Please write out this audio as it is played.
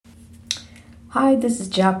Hi, this is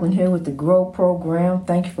Jacqueline here with the Grow Program.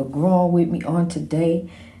 Thank you for growing with me on today.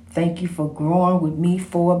 Thank you for growing with me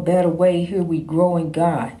for a better way. Here we grow in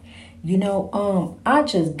God. I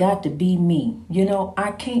just got to be me.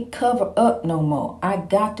 I can't cover up no more. I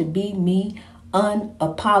got to be me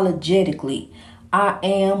unapologetically. I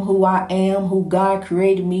am, who God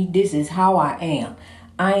created me. This is how I am.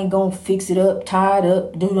 I ain't gonna fix it up, tie it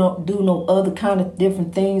up, do no other kind of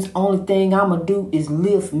different things. Only thing I'm gonna do is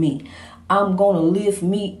lift me. I'm gonna lift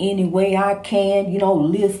me any way I can,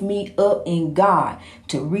 lift me up in God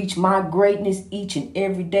to reach my greatness each and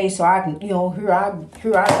every day. So I can, here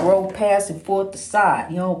I grow past and forth the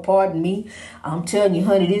side. Pardon me. I'm telling you,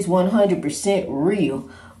 honey, this 100% real.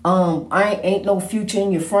 I ain't no future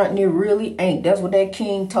in your front, and there really ain't. That's what that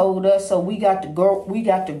king told us. So we got to grow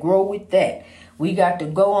with that. We got to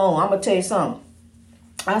go on. I'm gonna tell you something.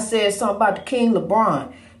 I said something about the King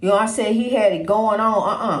LeBron. I said he had it going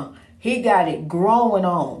on. He got it growing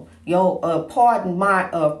on. Pardon my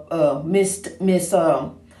miss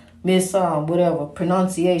whatever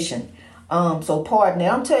pronunciation. So pardon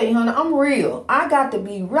it. I'm telling you, honey, I'm real. I got to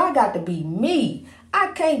be me. I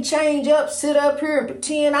can't change up, sit up here and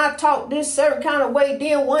pretend I talk this certain kind of way.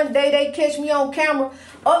 Then one day they catch me on camera.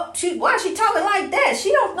 Why she talking like that? She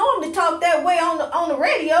don't normally talk that way on the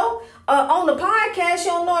radio. On the podcast, she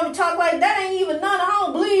don't normally talk like that. Ain't even none. I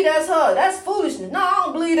don't believe that's her. That's foolishness. No, I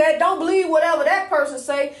don't believe that. Don't believe whatever that person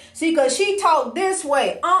say. See, because she talk this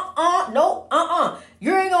way. Nope.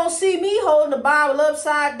 You ain't gonna see me holding the Bible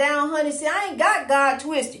upside down, honey. See, I ain't got God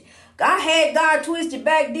twisted. I had God twisted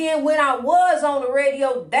back then when I was on the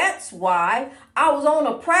radio. That's why I was on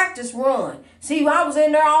a practice run. See, I was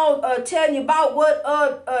in there all telling you about what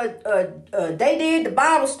they did, the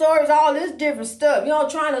Bible stories, all this different stuff.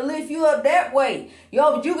 Trying to lift you up that way.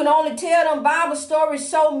 But you can only tell them Bible stories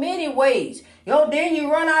so many ways. Then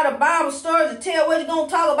you run out of Bible stories to tell what you're going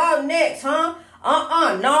to talk about next, huh?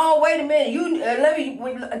 No, wait a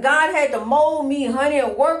minute. God had to mold me, honey,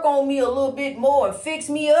 and work on me a little bit more and fix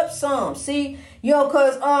me up some. See,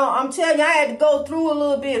 cause I'm telling you, I had to go through a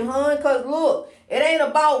little bit, hon. Cause look, it ain't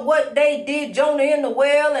about what they did, Jonah in the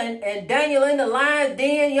well and Daniel in the lion's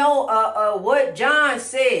den. What John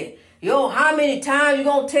said. How many times you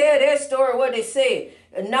gonna tell that story? What they said?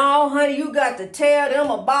 No, honey, you got to tell them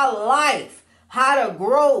about life, how to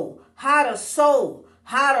grow, how to sow,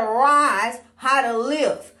 how to rise, how to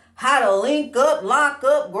lift, how to link up, lock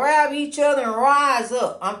up, grab each other and rise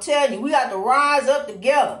up. I'm telling you, we got to rise up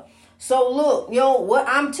together. So look, what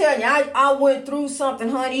I'm telling you, I went through something,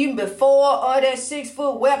 honey, even before that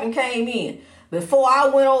 6-foot weapon came in. Before I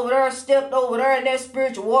went over there, stepped over there in that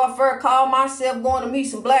spiritual warfare, called myself going to meet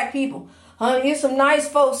some black people. Honey, there's some nice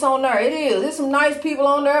folks on there. It is. There's some nice people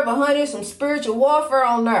on there, but honey, there's some spiritual warfare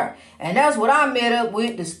on there. And that's what I met up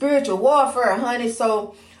with, the spiritual warfare, honey.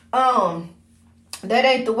 So, that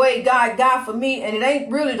ain't the way God got for me, and it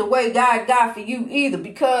ain't really the way God got for you either.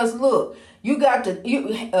 Because look, you got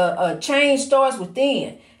to change starts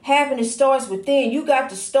within. Happiness starts within. You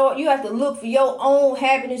got to start. You have to look for your own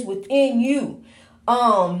happiness within you.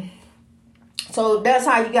 So that's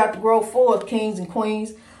how you got to grow forth, kings and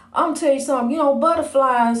queens. I'm tell you something.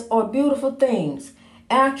 Butterflies are beautiful things,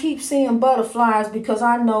 and I keep seeing butterflies because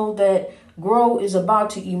I know that grow is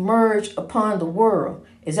about to emerge upon the world.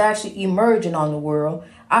 It's actually emerging on the world.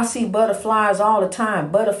 I see butterflies all the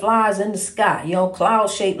time. Butterflies in the sky,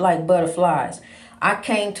 cloud shaped like butterflies. I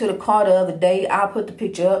came to the car the other day. I put the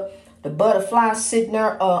picture up. The butterfly sitting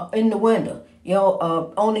there in the window.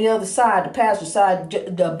 On the other side, the passenger side,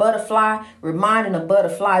 the butterfly, reminding a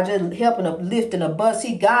butterfly, just helping up, lifting a bus.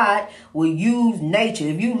 See, God will use nature.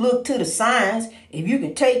 If you look to the signs, if you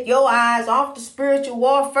can take your eyes off the spiritual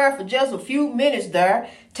warfare for just a few minutes there,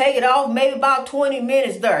 take it off maybe about 20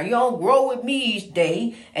 minutes there. You don't grow with me each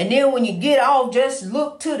day. And then when you get off, just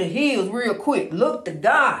look to the hills real quick. Look to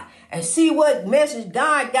God and see what message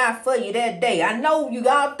God got for you that day. I know you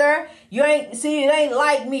out there. It ain't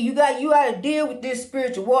like me. You got to deal with this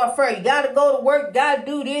spiritual warfare. You got to go to work. Got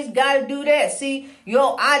to do this. Got to do that. See,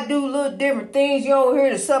 I do little different things, here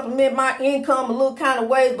to supplement my income a little kind of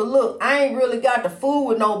ways. But look, I ain't really got to fool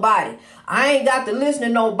with nobody. I ain't got to listen to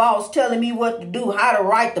no boss telling me what to do, how to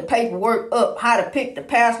write the paperwork up, how to pick the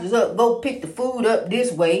pastors up, go pick the food up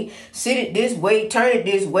this way, sit it this way, turn it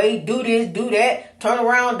this way, do this, do that, turn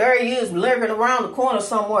around, there he is, lurking around the corner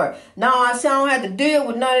somewhere. No, I don't have to deal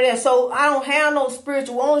with none of that. So I don't have no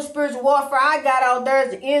only spiritual warfare I got out there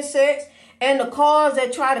is the insects and the cars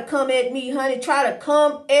that try to come at me, honey, try to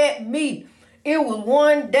come at me. It was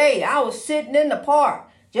one day I was sitting in the park,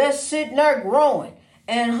 just sitting there growing.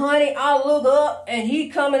 And honey, I look up and he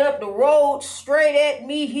coming up the road straight at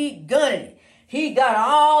me. He gunning it. He got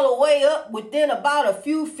all the way up within about a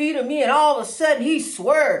few feet of me, and all of a sudden he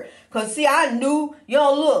swerved. Cause see, I knew,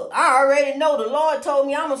 look, I already know the Lord told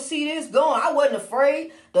me I'm gonna see this going. I wasn't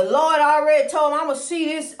afraid. The Lord already told me I'm gonna see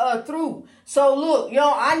this through. So look,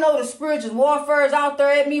 I know the spiritual warfare is out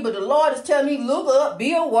there at me, but the Lord is telling me, look up,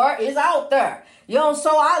 be aware, it's out there.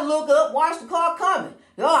 So I look up, watch the car coming.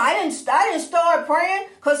 I didn't start praying,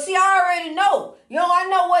 cause see, I already know. I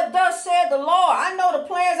know what thus said the Lord. I know the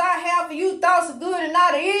plans I have for you, thoughts of good and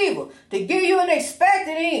not of evil, to give you an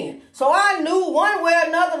expected end. So I knew one way or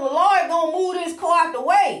another the Lord gonna move this car out the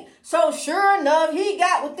way. So sure enough, he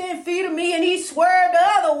got within feet of me and he swerved the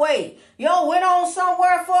other way. Went on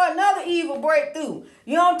somewhere for another evil breakthrough.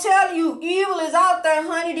 I'm telling you, evil is out there,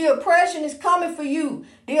 honey. The oppression is coming for you.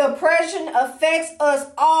 The oppression affects us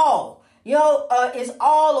all. It's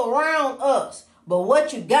all around us. But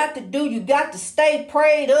what you got to do, you got to stay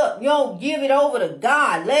prayed up. Give it over to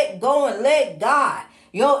God. Let go and let God.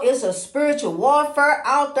 It's a spiritual warfare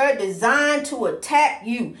out there designed to attack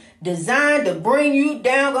you, designed to bring you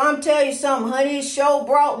down. I'm telling you something, honey, this show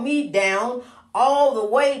brought me down, all the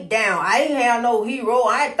way down. I didn't have no hero.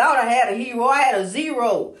 I thought I had a hero. I had a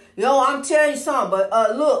zero. I'm telling you something.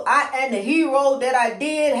 But look, and the hero that I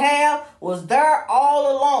did have was there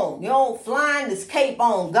all along. Flying this cape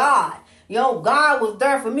on God. God was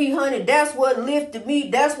there for me, honey. That's what lifted me.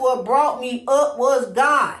 That's what brought me up was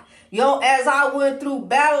God. As I went through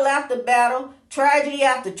battle after battle, tragedy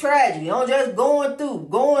after tragedy, just going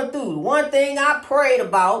through. One thing I prayed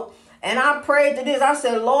about, and I prayed to this, I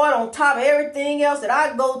said, Lord, on top of everything else that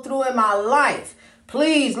I go through in my life,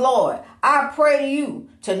 please, Lord, I pray to you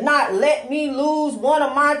to not let me lose one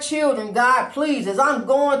of my children, God, please, as I'm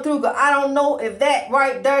going through, because I don't know if that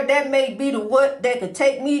right there, that may be the what that could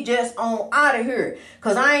take me just on out of here,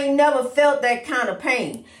 because I ain't never felt that kind of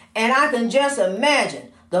pain. And I can just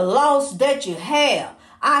imagine the loss that you have.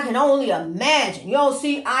 I can only imagine.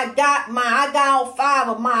 See, I got all 5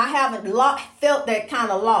 of mine. I haven't felt that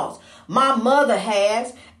kind of loss. My mother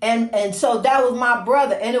has. And so that was my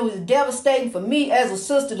brother. And it was devastating for me as a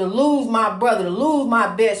sister to lose my brother, to lose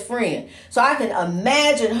my best friend. So I can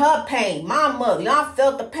imagine her pain. My mother, I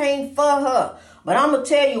felt the pain for her. But I'm going to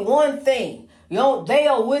tell you one thing. They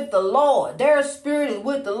are with the Lord. Their spirit is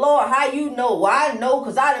with the Lord. How you know? Well, I know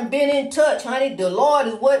because I done been in touch, honey. The Lord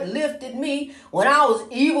is what lifted me when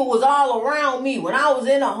evil was all around me. When I was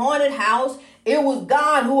in a haunted house, it was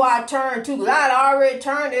God who I turned to, because I had already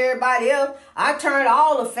turned to everybody else. I turned to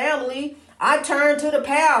all the family. I turned to the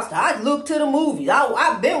pastor. I looked to the movies.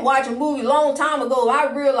 I've been watching movies a long time ago. I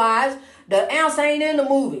realized the answer ain't in the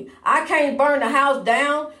movie. I can't burn the house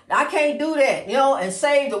down. I can't do that, and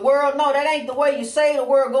save the world. No, that ain't the way you save the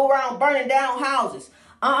world. Go around burning down houses.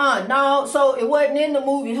 No. So it wasn't in the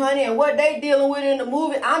movie, honey. And what they dealing with in the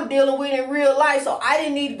movie, I'm dealing with in real life. So I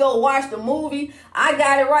didn't need to go watch the movie. I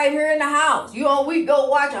got it right here in the house. We go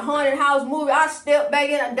watch a haunted house movie. I step back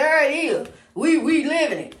in and there it is. We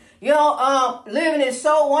living it. Living it.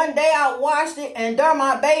 So one day I watched it and there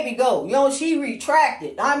my baby go. She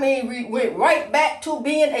retracted. Went right back to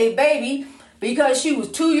being a baby because she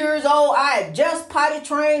was 2 years old. I had just potty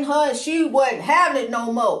trained her and she wasn't having it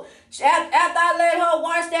no more. After I let her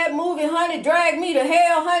watch that movie, honey, drag me to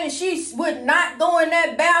hell, honey, she would not go in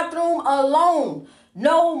that bathroom alone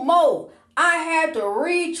no more. I had to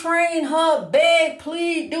retrain her, beg,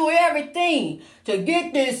 plead, do everything to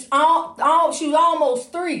get this. She was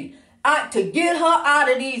almost 3. To get her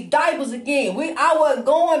out of these diapers again. I wasn't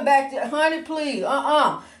going back to, honey, please,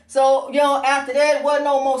 So, after that, it wasn't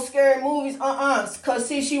no more scary movies, Because,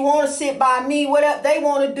 see, she want to sit by me, whatever. They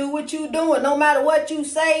want to do what you doing. No matter what you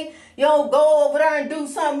say, go over there and do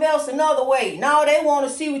something else another way. No, they want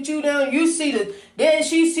to see what you doing. Then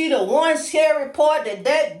she see the one scary part that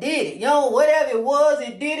did it. Whatever it was,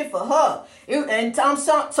 it did it for her.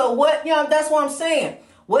 So what, that's what I'm saying.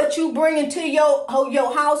 What you bring into your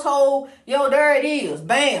household, there it is.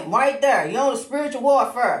 Bam, right there. The spiritual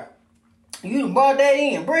warfare. You brought that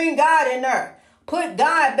in. Bring God in there. Put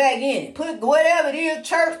God back in it. Put whatever it is,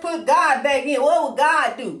 church, put God back in. What would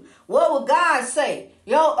God do? What would God say?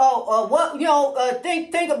 Think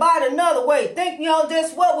about it another way. Think,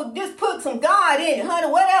 just put some God in it, honey.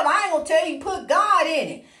 Whatever. I ain't gonna tell you, put God in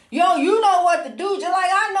it. You know what to do, just like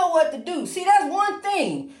I know what to do. See, that's one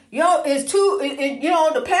thing. It's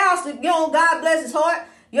the pastor, God bless his heart.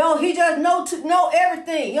 He just know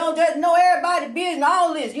everything. Just know everybody's business,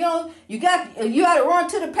 all this. You got to run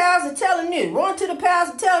to the pastor, tell him this. Run to the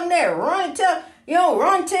pastor, tell him that. Run tell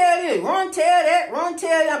this. Run tell that. Run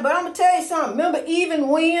tell that. But I'm gonna tell you something. Remember, even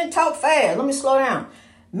when, talk fast. Let me slow down.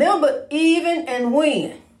 Remember, even and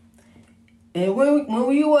when. And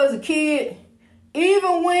when you was a kid,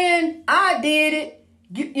 Even when I did it,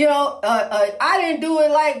 I didn't do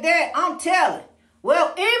it like that. I'm telling.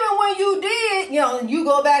 Well, even when you did, you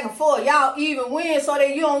go back and forth. Y'all even win so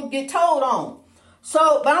that you don't get told on.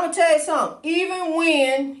 So, but I'm going to tell you something.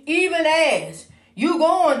 Even as you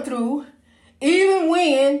going through,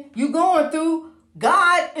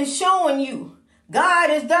 God is showing you.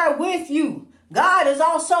 God is there with you. God is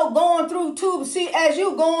also going through too. But see, as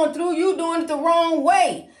you going through, you doing it the wrong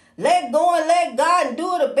way. Let go and let God and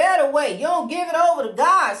do it a better way. You don't give it over to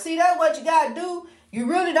God. See, that's what you got to do. You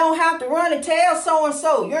really don't have to run and tell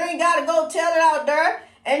so-and-so. You ain't got to go tell it out there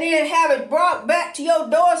and then have it brought back to your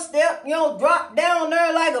doorstep, drop down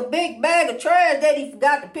there like a big bag of trash that he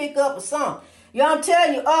forgot to pick up or something. I'm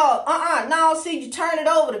telling you, no, see, you turn it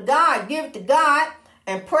over to God, give it to God,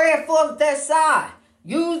 and pray it forth that side.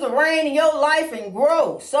 Use the rain in your life and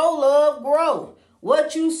grow. Sow love, grow.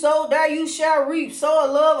 What you sow, there you shall reap. Sow a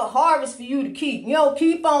love, a harvest for you to keep.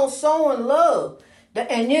 Keep on sowing love.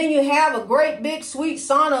 And then you have a great big sweet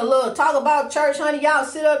sauna of love. Talk about church, honey. Y'all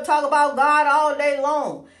sit up and talk about God all day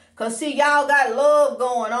long. Because see, y'all got love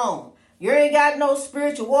going on. You ain't got no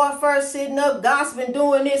spiritual warfare sitting up, gossiping,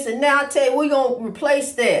 doing this. And now I tell you, we're going to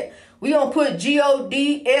replace that. We're going to put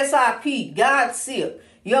GODSIP, Godsip.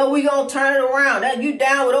 We going to turn it around. Now you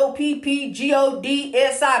down with OPP,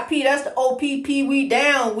 GODSIP. That's the OPP we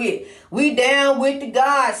down with. We down with the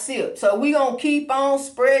Godsip. So we going to keep on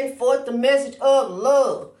spreading forth the message of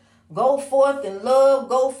love. Go forth in love.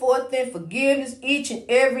 Go forth in forgiveness each and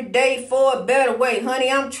every day for a better way.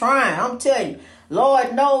 Honey, I'm trying. I'm telling you.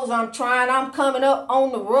 Lord knows I'm trying. I'm coming up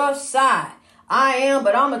on the rough side. I am,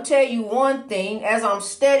 but I'm going to tell you one thing. As I'm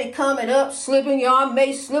steady coming up, slipping, I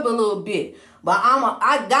may slip a little bit. But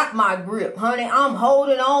I got my grip, honey. I'm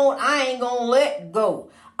holding on. I ain't going to let go.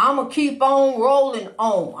 I'm going to keep on rolling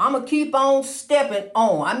on. I'm going to keep on stepping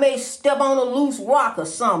on. I may step on a loose rock or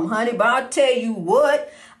something, honey. But I tell you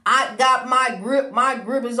what, I got my grip. My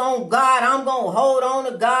grip is on God. I'm going to hold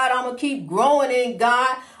on to God. I'm going to keep growing in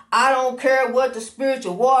God. I don't care what the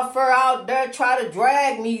spiritual warfare out there try to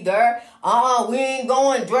drag me there. We ain't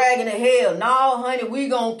going dragging to hell. No, honey, we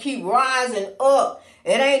going to keep rising up.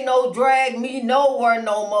 It ain't no drag me nowhere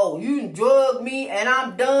no more. You can drug me and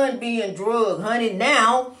I'm done being drugged, honey.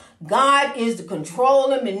 Now, God is the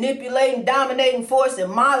controlling, manipulating, dominating force in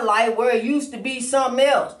my life where it used to be something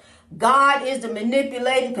else. God is the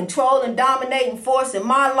manipulating, controlling, dominating force in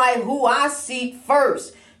my life who I seek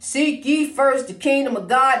first. Seek ye first the kingdom of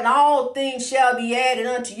God, and all things shall be added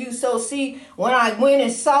unto you. So see, when I went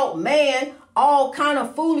and sought man, all kind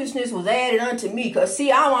of foolishness was added unto me. Because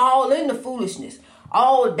see, I'm all in the foolishness.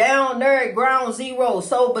 All down there at ground zero.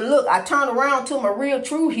 So, but look, I turn around to my real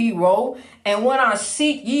true hero. And when I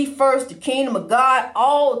seek ye first the kingdom of God,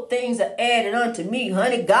 all things are added unto me.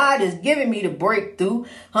 Honey, God is giving me the breakthrough.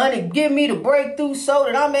 Honey, give me the breakthrough so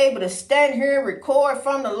that I'm able to stand here and record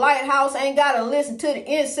from the lighthouse. Ain't got to listen to the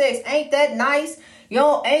insects. Ain't that nice?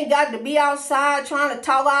 Ain't got to be outside trying to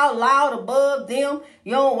talk out loud above them.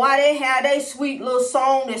 Why they have they sweet little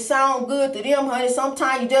song that sound good to them, honey.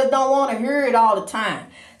 Sometimes you just don't want to hear it all the time.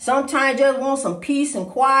 Sometimes you just want some peace and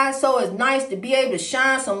quiet. So it's nice to be able to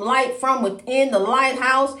shine some light from within the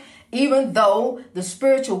lighthouse. Even though the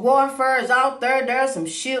spiritual warfare is out there, there are some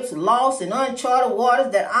ships lost in uncharted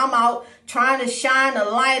waters that I'm out trying to shine the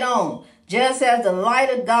light on. Just as the light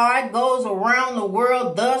of God goes around the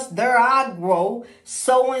world, thus there I grow,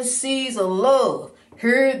 sowing seeds of love.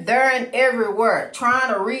 Here, there, and everywhere,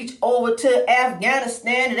 trying to reach over to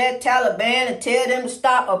Afghanistan and that Taliban and tell them to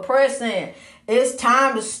stop oppressing. It's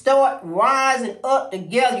time to start rising up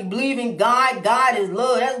together. You believe in God. God is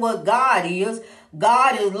love. That's what God is.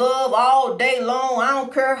 God is love all day long. I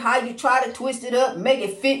don't care how you try to twist it up, make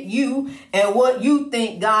it fit you and what you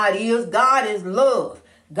think God is. God is love.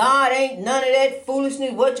 God ain't none of that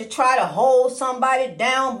foolishness. What you try to hold somebody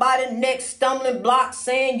down by the neck, stumbling block,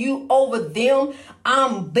 saying you over them.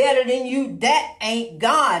 I'm better than you. That ain't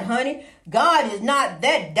God, honey. God is not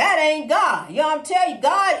that. That ain't God. I'm telling you,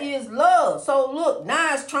 God is love. So look,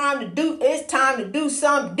 now it's time to do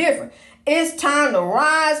something different. It's time to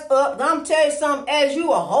rise up. I'm telling you something, as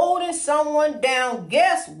you are holding someone down,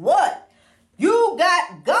 guess what? You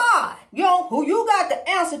got God, who you got the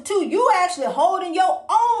answer to. You actually holding your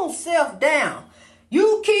own self down.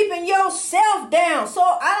 You keeping yourself down. So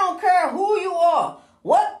I don't care who you are,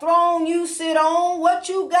 what throne you sit on, what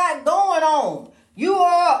you got going on. You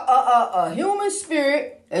are a human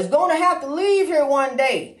spirit that's going to have to leave here one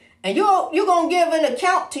day. And you're going to give an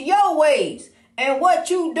account to your ways and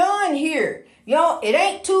what you done here. It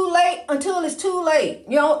ain't too late until it's too late.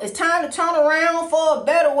 It's time to turn around for a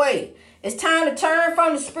better way. It's time to turn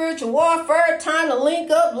from the spiritual warfare. Time to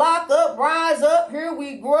link up, lock up, rise up. Here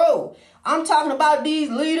we grow. I'm talking about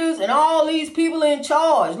these leaders and all these people in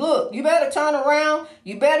charge. Look, you better turn around.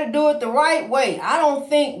 You better do it the right way. I don't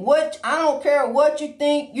care what you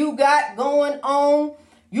think you got going on.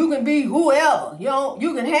 You can be whoever.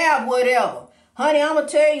 You can have whatever. Honey, I'm going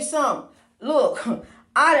to tell you something. Look,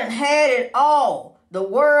 I done had it all. The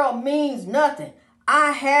world means nothing.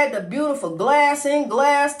 I had the beautiful glass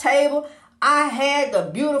table. I had the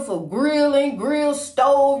beautiful grill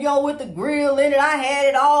stove, with the grill in it. I had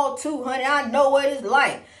it all too, honey. I know what it's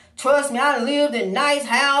like. Trust me, I done lived in nice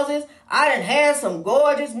houses. I done had some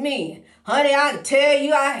gorgeous men. Honey, I can tell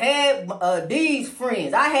you I had these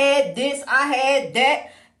friends. I had this, I had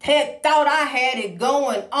that. Heck, thought I had it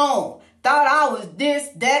going on. Thought I was this,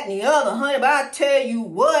 that, and the other, honey. But I tell you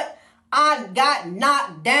what, I got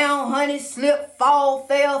knocked down, honey. Slip, fall,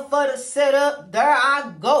 fell for the setup. There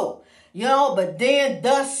I go. But then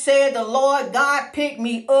thus said the Lord God, picked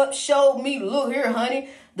me up, showed me, look here, honey,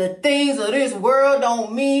 the things of this world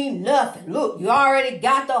don't mean nothing. Look, you already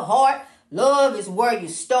got the heart. Love is where you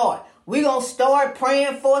start. We're going to start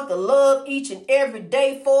praying forth the love each and every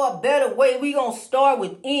day for a better way. We're going to start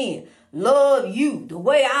within. Love you the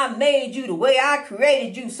way I made you, the way I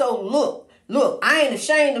created you. So look, I ain't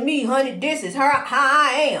ashamed of me, honey. This is how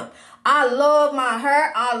I am. I love my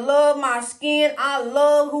hair. I love my skin. I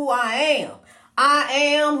love who I am. I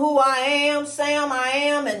am who I am, Sam I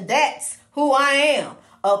am, and that's who I am.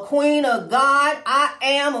 A queen of God. I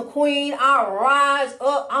am a queen. I rise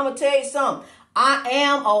up. I'm going to tell you something. I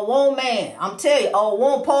am a woman. I'm telling you, a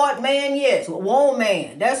one part man, yes, a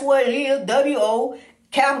woman. That's what it is. W-O.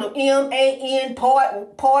 Capital M-A-N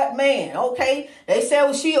part man. Okay. They said,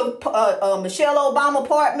 was she a Michelle Obama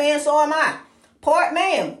part man? So am I. Part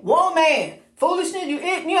man, woman, foolishness. You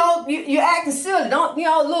acting silly. Don't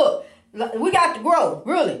look. We got to grow.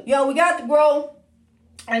 Really, we got to grow.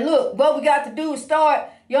 And look, what we got to do is start,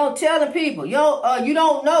 telling people, you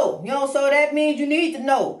don't know, so that means you need to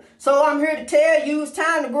know. So I'm here to tell you it's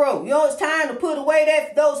time to grow. It's time to put away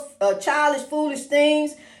those childish, foolish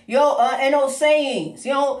things, and those sayings,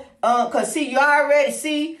 cause see, you already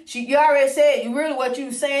said really what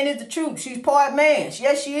you saying is the truth. She's part man.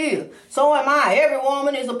 Yes, she is. So am I. Every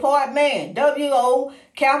woman is a part man. W-O,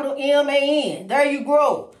 capital M-A-N. There you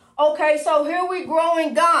grow. Okay, so here we grow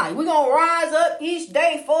in God. We're going to rise up each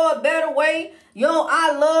day for a better way.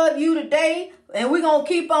 I love you today, and we're going to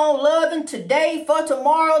keep on loving today for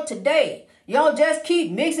tomorrow today. Just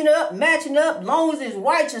keep mixing up, matching up, long as it's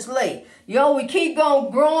righteously. We keep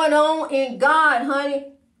on growing on in God,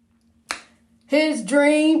 honey. His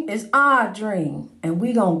dream is our dream, and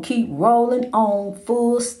we're going to keep rolling on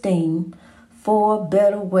full steam for a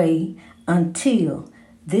better way until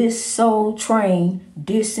this soul train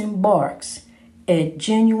disembarks at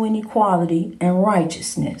genuine equality and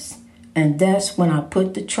righteousness. And that's when I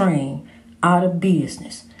put the train out of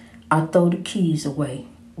business. I throw the keys away.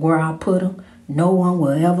 Where I put them, no one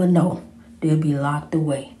will ever know. They'll be locked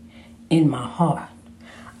away in my heart.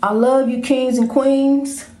 I love you, kings and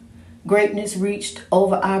queens. Greatness reached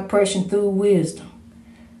over oppression through wisdom.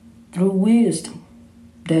 Through wisdom.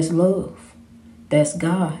 That's love. That's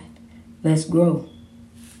God. Let's grow.